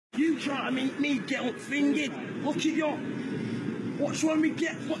You try to make me get up fingered. Look at you. Watch when we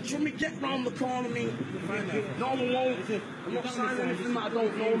get round the corner, mate. No, I won't. I'm not signing anything that I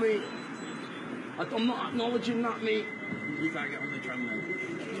don't know, mate. I'm not acknowledging that, mate. You can't get on the tram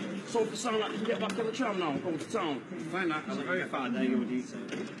then. So if it sounds like you can get back on the tram now and go to town. Find that, I'm very far there, you're a detail.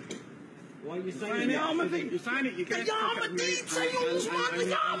 Why are you signing it? You sign it, you get the arm of details, man,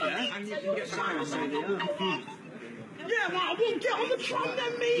 the arm of details. And you can get back and say they are. Yeah, well, I won't get on the tram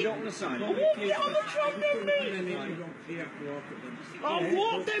then, mate. You don't want to sign it? I won't get on the tram then, mate. I'll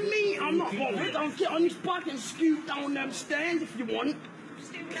walk then, mate. I'm not bothered. I'll get on his back and scoot down them stairs if you want.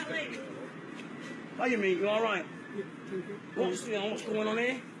 Scoot that late. How you, mate? You alright? What's going on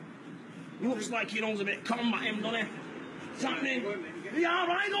here? He looks like he knows a bit of combat, him, doesn't he? What's happening? Yeah,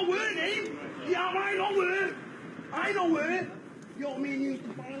 I know where, eh? Yeah, I know where. I know where. You know what I mean?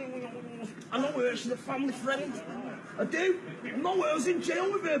 I know where. She's a family friend. I do. I know where. I was in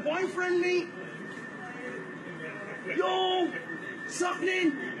jail with her boyfriend, mate. Yo, what's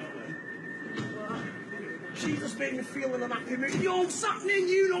happening? She just made me feel in an happy mood. Yo, what's happening?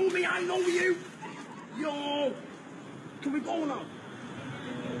 You know me. I know you. Yo, can we go now?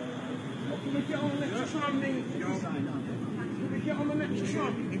 Can we get on the next tram, mate? Can we get on the next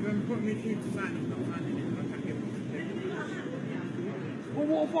tram? If you put me through to sign, I'm not signing it. I can't get it. Well,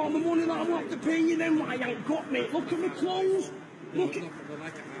 what about the money that I'm going to have to pay you then? What I ain't got, mate. Look at my clothes. Look at...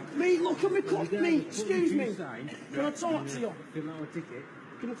 Mate, look at my clothes, mate. Excuse me. Can I talk to you? Can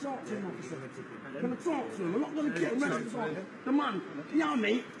I talk to him, officer? Can I talk to him? I'm not going to get arrested. The man. Yeah,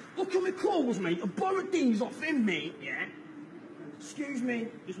 mate. Look at my clothes, mate. I borrowed these off him, mate. Yeah? Excuse me.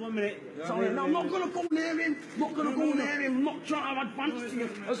 Just 1 minute. Sorry, no, I'm not going to go near him. Not going to go near him. I'm not trying to advance to you.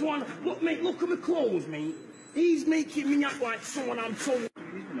 I just want to... Look, mate, look at my clothes, mate. He's making me act like someone I'm told.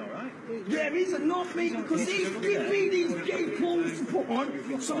 He's been alright. Yeah, he's not, mate, because he's giving me these gay clothes to put on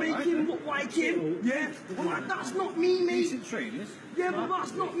to make him look like him. Yeah? Well, that's not me, mate. Decent trainers. Yeah, but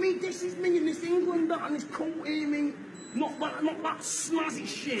that's not me. This is me in this England and this coat here, mate. Not that snazzy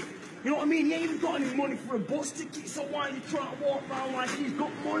shit. You know what I mean? He ain't even got any money for a bus ticket, so why are you trying to walk around like he's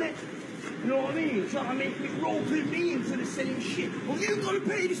got money? You know what I mean? Trying to make me roping me into the same shit. Well, you got to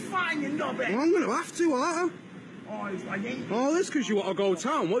pay this fine, you knobhead. Well, I'm going to have to, aren't I? Oh, I ain't. Oh, this because you want to go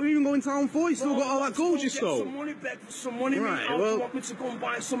town. What are you even going town for? You still got all that gold you stole. Some money back for some money, right, mate. well, I want me to go and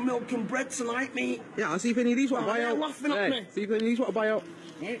buy some milk and bread tonight, mate. Yeah, I'll see if any of these want to buy out. Laughing at me. See if any of these want to buy out.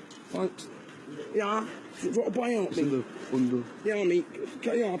 Right. Thanks. Yeah. What to buy out, mate? Yeah, mate.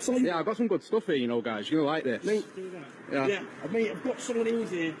 Yeah, I'll tell you. Yeah, I've got some good stuff here, you know, guys. You're going to like this. Mate. Yeah. Mate, I've got some of these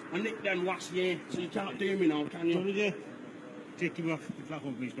here. I nicked them last year, so you can't do me now, can you? Take him off the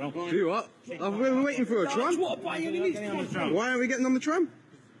platform, please, bro. Do what? We're waiting for a tram. I just want to buy any of these trams. Why aren't we getting on the tram?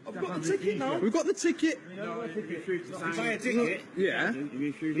 I've got the ticket now. We've got the ticket. No, if you buy a ticket. Yeah.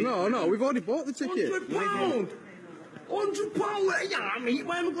 No, we've already bought the ticket. £100. £100? Yeah, mate.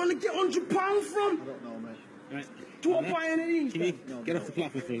 Where am I going to get £100 from? I don't know, mate. Right. Do you want to buy any of these? Get off the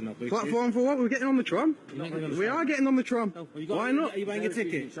platform, please, now, please. Platform for what? We're getting on the tram. We are getting on the tram. Why not? Are you buying a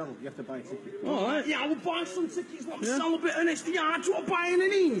ticket? You have to buy a ticket. All right. Yeah, I will buy some tickets. Let me sell a bit of this. Yeah, do you want to buy any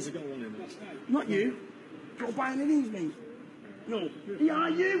of these? Not you. Do you want to buy any of these, mate? No. Yeah,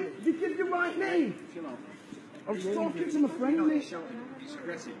 you. Did you give your right name? I was talking to my friend, mate. It's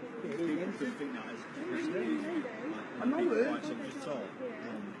aggressive. I know her.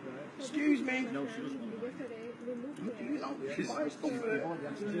 Excuse me. No, she doesn't want She buys stuff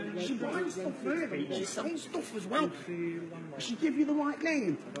for She buys stuff for mate. She sells stuff as well. She give you the right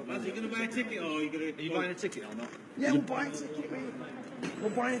name. Are you going to buy a ticket or are you buying a ticket or not? Yeah, we'll buy a ticket, mate.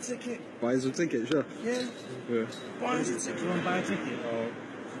 We'll buy a ticket. Buy us a ticket, sure. Yeah. Buy us a ticket. You want to buy a ticket or...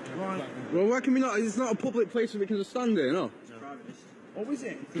 Right. Well, why can we not? It's not a public place where we can just stand here, no? Oh, is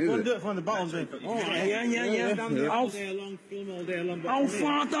it? You want to do it from the bottom, then? Oh, yeah. All day long, film all day long. How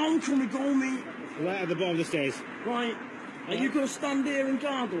far down can we go, mate? Right at the bottom of the stairs. Right. Are you going to stand here and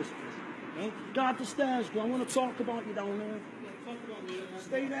guard us? No? Guard the stairs, I want to talk about you down there.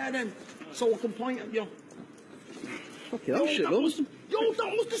 Stay there then, so I can point at you. Fucking hell, shit, though. Yo,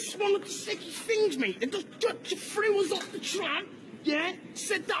 that was just one of the sickest things, mate. They just threw us off the tram, yeah?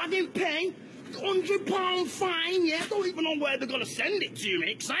 Said that I didn't pay. £100 fine, yeah? Don't even know where they're going to send it to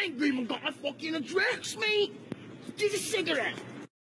me, because I ain't even got my fucking address, mate. Give a cigarette.